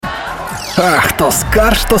Ach, tos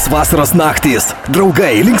karštos vasaros naktys.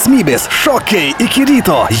 Draugai, linksmybės, šokiai iki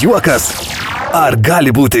ryto, juokas. Ar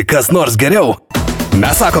gali būti kas nors geriau?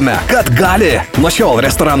 Mes sakome, kad gali. Nuo šiol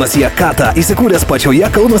restoranas YAKATA įsikūręs pačioje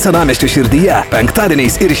Kauno senamiesčio širdyje.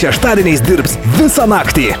 Penktadieniais ir šeštadieniais dirbs visą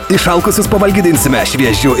naktį. Išalkusius pavalgydinsime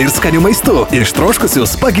šviežiu ir skaniu maistu.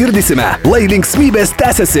 Ištroškusius pagirdysime. Lai linksmybės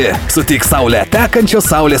tęsiasi. Sutik saulę tekančios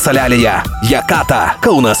saulės salelėje. YAKATA,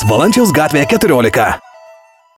 Kaunas, Valančiaus gatvė 14.